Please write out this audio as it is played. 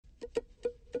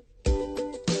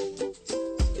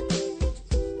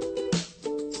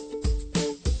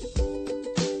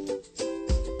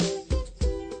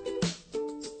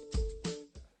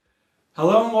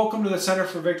Hello and welcome to the Center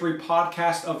for Victory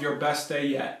podcast of Your Best Day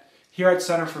Yet. Here at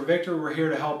Center for Victory, we're here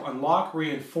to help unlock,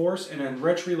 reinforce, and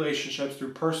enrich relationships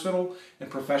through personal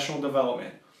and professional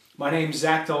development. My name is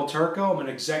Zach Del Turco. I'm an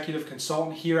executive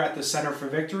consultant here at the Center for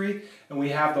Victory, and we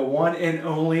have the one and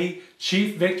only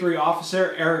Chief Victory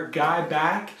Officer, Eric Guy,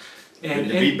 back. And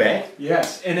Good to be back.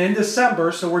 Yes, and in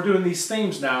December, so we're doing these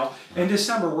themes now. In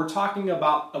December, we're talking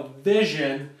about a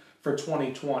vision for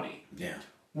 2020. Yeah.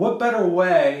 What better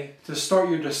way to start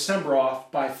your December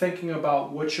off by thinking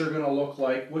about what you're going to look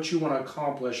like, what you want to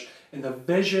accomplish, and the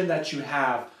vision that you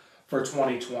have for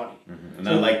 2020. Mm-hmm. And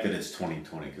so, I like that it's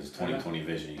 2020 because 2020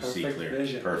 vision, you see clear.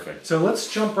 Vision. Perfect. So let's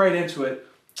jump right into it.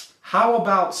 How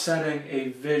about setting a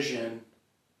vision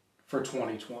for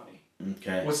 2020?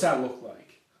 Okay. What's that look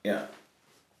like? Yeah.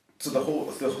 So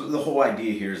the whole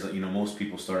idea here is that most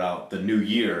people start out the new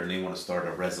year and they want to start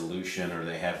a resolution or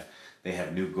they have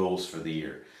new goals for the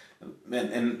year.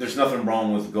 And there's nothing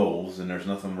wrong with goals and there's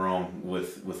nothing wrong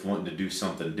with wanting to do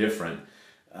something different.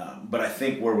 But I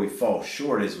think where we fall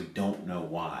short is we don't know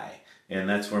why. And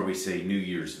that's where we say New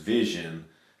Year's vision.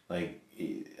 Like,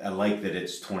 I like that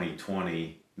it's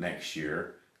 2020 next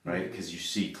year, right? Because you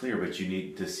see clear, but you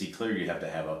need to see clear. You have to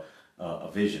have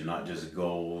a vision, not just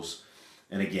goals.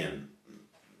 And again,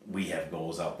 we have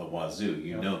goals out the wazoo.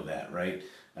 You know that, right?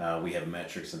 We have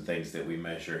metrics and things that we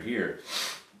measure here.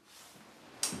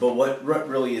 But what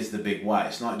really is the big why?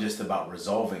 It's not just about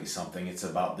resolving something. It's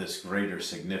about this greater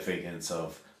significance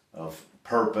of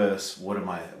purpose.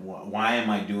 Why am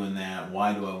I doing that?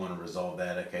 Why do I want to resolve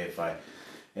that? Okay,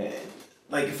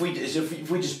 if we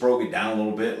just broke it down a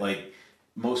little bit, like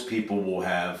most people will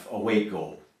have a weight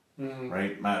goal. Mm-hmm.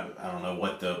 Right? I don't know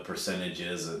what the percentage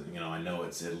is. I know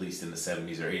it's at least in the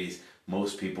 70s or 80s.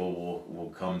 Most people will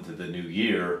come to the new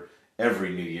year, every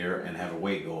new year, and have a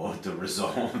weight goal to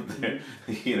resolve their,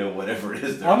 whatever it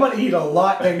is. I'm going to eat a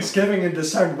lot Thanksgiving in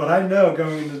December, but I know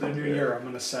going into the new year I'm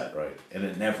going to set. Right. And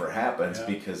it never happens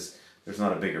because there's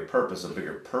not a bigger purpose. A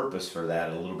bigger purpose for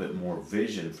that, a little bit more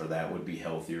vision for that would be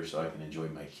healthier so I can enjoy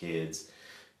my kids,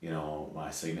 my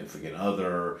significant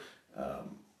other,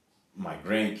 my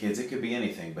grandkids. It could be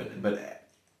anything, but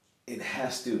it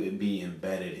has to be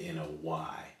embedded in a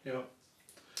why. Yep.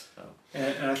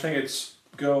 And I think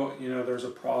there's a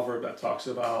proverb that talks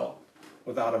about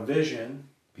without a vision,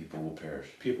 people will perish.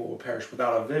 People will perish.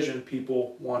 Without a vision,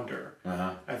 people wonder.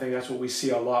 Uh-huh. I think that's what we see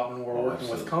a lot when we're working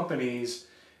with companies.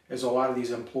 Is a lot of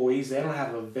these employees, they don't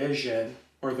have a vision,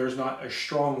 or there's not a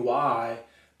strong why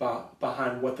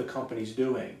behind what the company's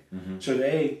doing. Mm-hmm. So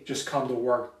they just come to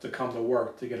work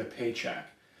to get a paycheck.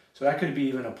 So that could be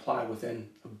even applied within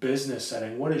a business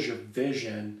setting. What is your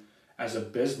vision as a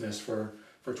business for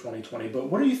 2020? But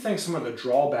what do you think some of the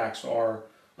drawbacks are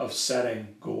of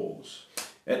setting goals?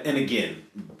 And again,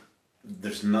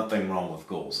 there's nothing wrong with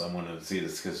goals. I want to see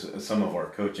this because some of our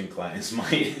coaching clients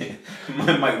might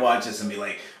watch us and be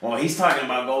like, well, he's talking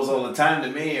about goals all the time to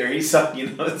me, or he's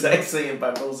saying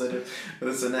about goals and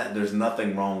this and that. There's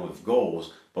nothing wrong with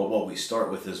goals, but what we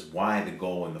start with is why the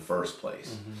goal in the first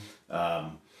place.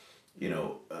 Mm-hmm.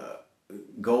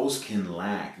 Goals can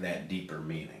lack that deeper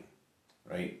meaning,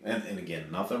 right? And again,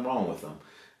 nothing wrong with them.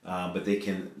 But they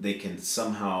can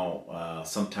somehow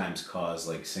sometimes cause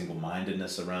like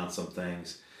single-mindedness around some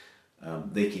things.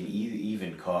 They can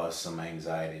even cause some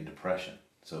anxiety and depression.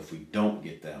 So if we don't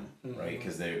get them, mm-hmm. right,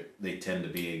 because they tend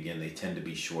to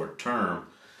be short-term,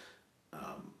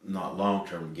 not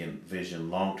long-term. Again, vision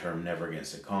long-term never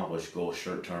gets accomplished. Goal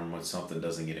short-term, when something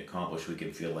doesn't get accomplished, we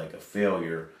can feel like a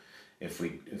failure if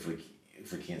we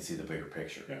can't see the bigger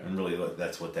picture. Yeah. And really,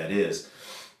 that's what that is.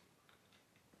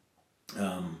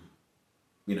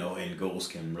 And goals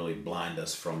can really blind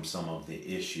us from some of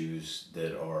the issues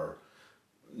that are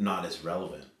not as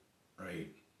relevant, right?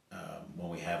 When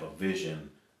we have a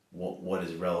vision, what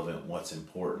is relevant, what's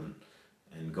important,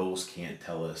 and goals can't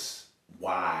tell us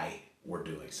why we're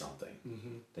doing something.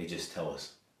 Mm-hmm. They just tell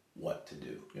us what to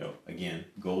do. Yep. Again,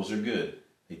 goals are good.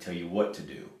 They tell you what to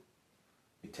do.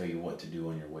 They tell you what to do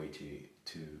on your way to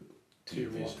your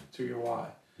vision. To your why.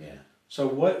 Yeah. So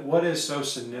what is so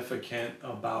significant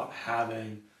about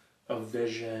having a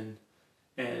vision?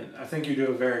 And I think you do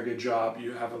a very good job.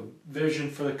 You have a vision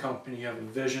for the company, you have a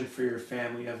vision for your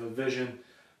family, you have a vision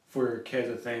for your kids.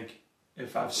 I think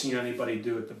if I've seen anybody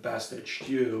do it the best, it's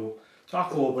you.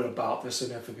 Talk a little bit about the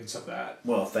significance of that.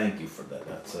 Well, thank you for that.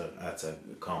 That's a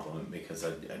compliment because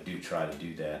I do try to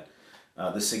do that.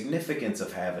 The significance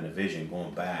of having a vision,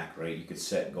 going back, right? You could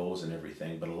set goals and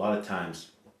everything, but a lot of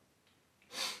times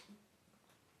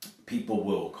people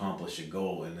will accomplish a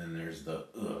goal and then there's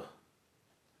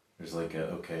there's like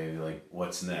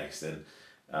what's next? And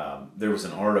there was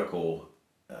an article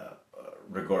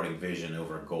regarding vision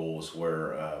over goals,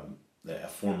 where a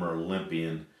former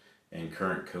Olympian and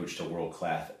current coach to world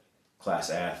class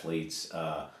athletes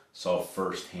saw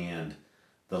firsthand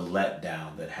the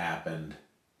letdown that happened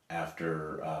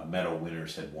after medal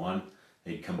winners had won.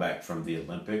 They'd come back from the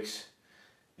Olympics,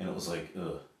 and it was like,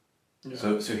 ugh. Yeah.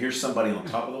 So here's somebody on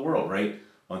top of the world, right?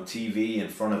 On TV, in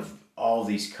front of all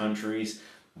these countries,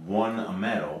 won a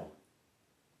medal,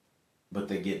 but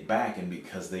they get back, and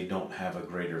because they don't have a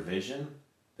greater vision,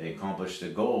 they accomplished a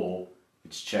goal,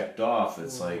 it's checked off,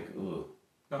 it's like, ooh.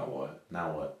 Now what?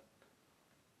 Now what?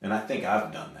 And I think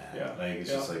I've done that. Yeah. Like, it's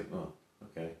just like, oh,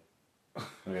 okay.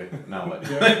 Okay, now what?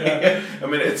 Yeah. I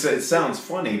mean, it sounds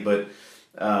funny, but,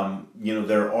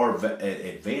 there are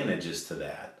advantages to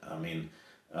that. I mean,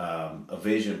 a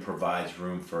vision provides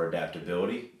room for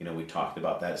adaptability. We talked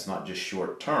about that. It's not just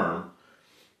short term.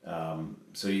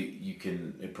 So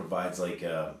it provides like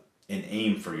an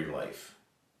aim for your life.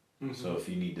 Mm-hmm. So if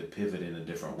you need to pivot in a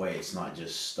different way, it's not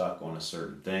just stuck on a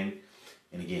certain thing.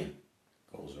 And again,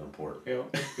 goals are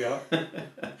important. Yeah.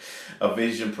 A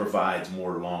vision provides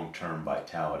more long-term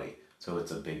vitality. So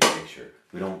it's a big picture.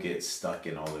 We don't get stuck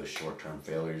in all those short-term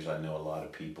failures. I know a lot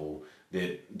of people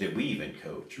that we even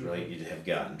coach, right? You have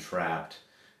gotten trapped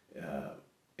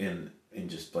in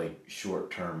just like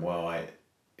short-term. Well,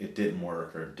 it didn't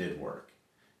work, or it did work.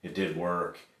 It did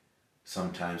work.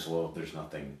 Sometimes, well, there's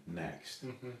nothing next,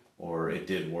 or it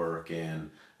did work,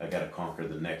 and I got to conquer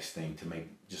the next thing to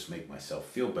make myself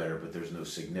feel better. But there's no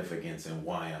significance in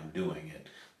why I'm doing it.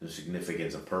 There's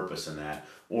significance of purpose in that.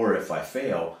 Or if I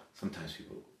fail, sometimes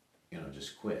people,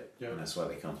 just quit, and that's why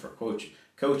they come for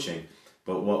coaching.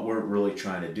 But what we're really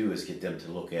trying to do is get them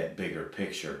to look at bigger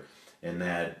picture, and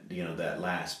that that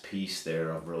last piece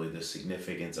there of really the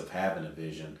significance of having a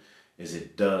vision is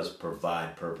it does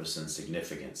provide purpose and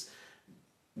significance.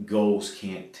 Goals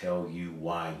can't tell you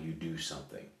why you do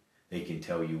something. They can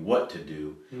tell you what to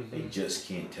do. They just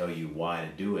can't tell you why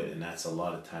to do it. And that's a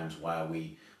lot of times why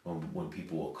when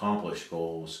people accomplish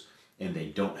goals and they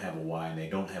don't have a why and they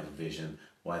don't have a vision,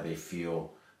 why they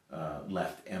feel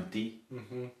left empty,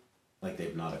 like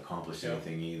they've not accomplished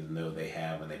anything, even though they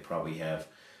have, and they probably have,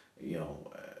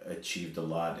 achieved a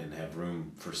lot and have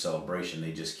room for celebration.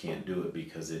 They just can't do it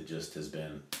because it just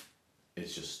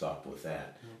it's just stopped with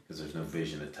that, because there's no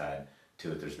vision tied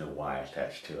to it. There's no why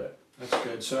attached to it. That's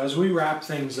good. So as we wrap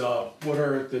things up, what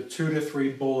are the 2 to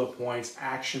 3 bullet points,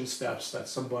 action steps that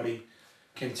somebody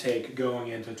can take going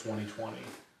into 2020?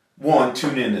 One,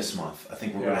 tune in this month. I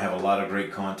think we're going to have a lot of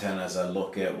great content as I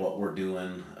look at what we're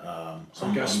doing.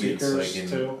 Some guest speakers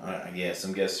too.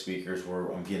 Some guest speakers.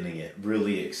 I'm getting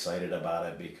really excited about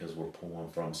it, because we're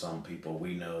pulling from some people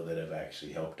we know that have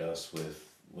actually helped us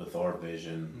with our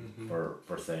vision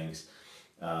for things.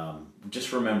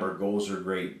 Just remember, goals are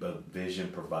great, but vision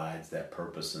provides that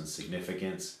purpose and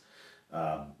significance.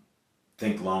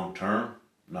 Think long term,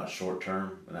 not short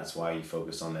term, and that's why you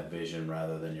focus on that vision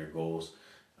rather than your goals.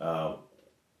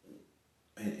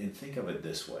 And think of it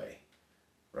this way,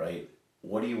 right?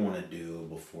 What do you want to do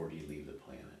before you leave the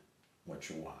planet? What's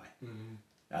your why?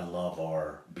 I love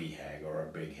our BHAG, or our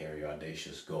Big Hairy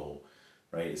Audacious goal,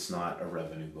 right? It's not a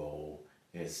revenue goal.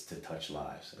 It's to touch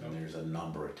lives. And there's a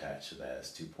number attached to that.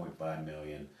 It's 2.5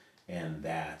 million. And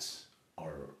that's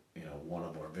our, one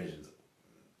of our visions.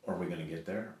 Are we going to get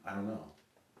there? I don't know.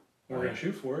 We're going to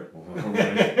shoot for it.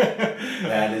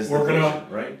 That is the vision,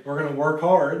 right? We're going to work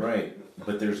hard. Right.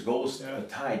 But there's goals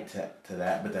tied to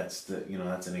that, but that's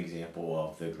that's an example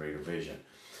of the greater vision.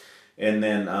 And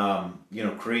then,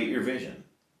 create your vision,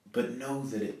 but know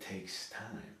that it takes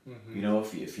time.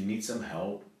 If you need some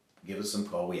help, give us some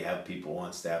call. We have people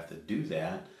on staff that do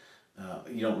that.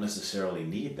 You don't necessarily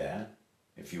need that.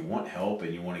 If you want help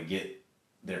and you want to get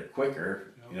there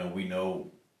quicker, we know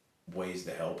ways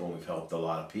to help, and we've helped a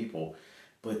lot of people.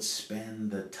 But spend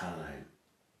the time.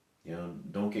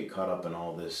 Don't get caught up in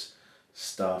all this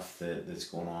stuff that's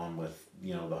going on with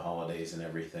the holidays and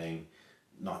everything.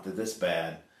 Not that that's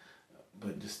bad,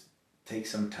 but just take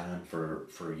some time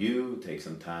for you. Take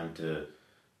some time to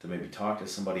maybe talk to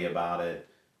somebody about it.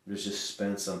 Just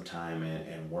spend some time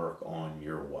and work on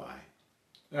your why.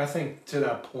 I think to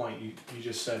that point, you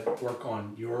just said work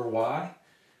on your why.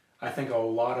 I think a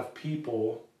lot of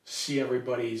people see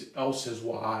everybody else's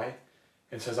why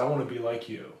and says, I want to be like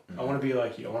you. I want to be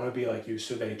like you. I want to be like you.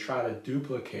 So they try to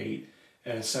duplicate,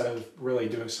 and instead of really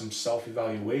doing some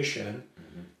self-evaluation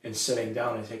and sitting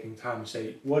down and taking time to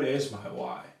say, what is my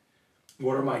why?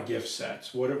 What are my gift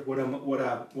sets? What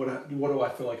do I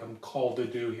feel like I'm called to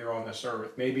do here on this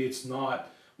earth? Maybe it's not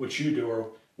what you do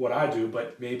or what I do,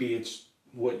 but maybe it's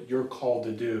what you're called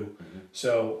to do.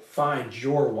 So find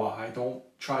your why. Don't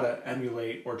try to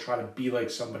emulate or try to be like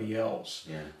somebody else.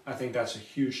 Yeah. I think that's a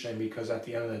huge thing, because at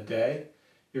the end of the day,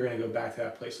 you're going to go back to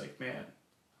that place like, man,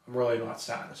 I'm really not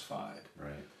satisfied.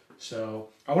 Right. So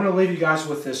I want to leave you guys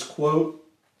with this quote,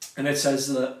 and it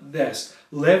says this: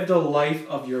 live the life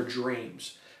of your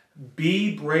dreams.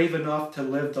 Be brave enough to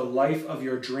live the life of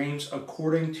your dreams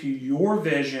according to your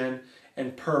vision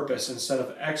and purpose, instead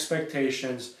of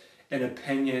expectations and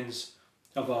opinions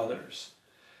of others.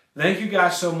 Thank you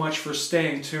guys so much for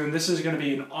staying tuned. This is going to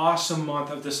be an awesome month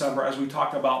of December as we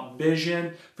talk about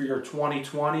vision for your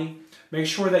 2020. Make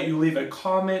sure that you leave a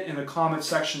comment in the comment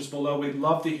sections below. We'd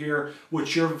love to hear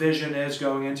what your vision is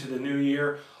going into the new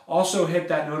year. Also hit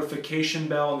that notification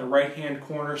bell in the right-hand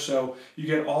corner so you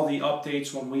get all the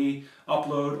updates when we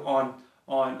upload on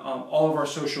all of our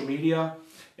social media.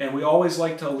 And we always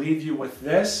like to leave you with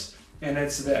this, and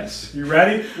it's this. You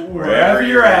ready? Wherever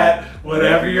you're at,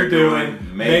 whatever you're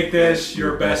doing, make this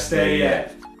your best day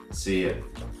yet. See ya.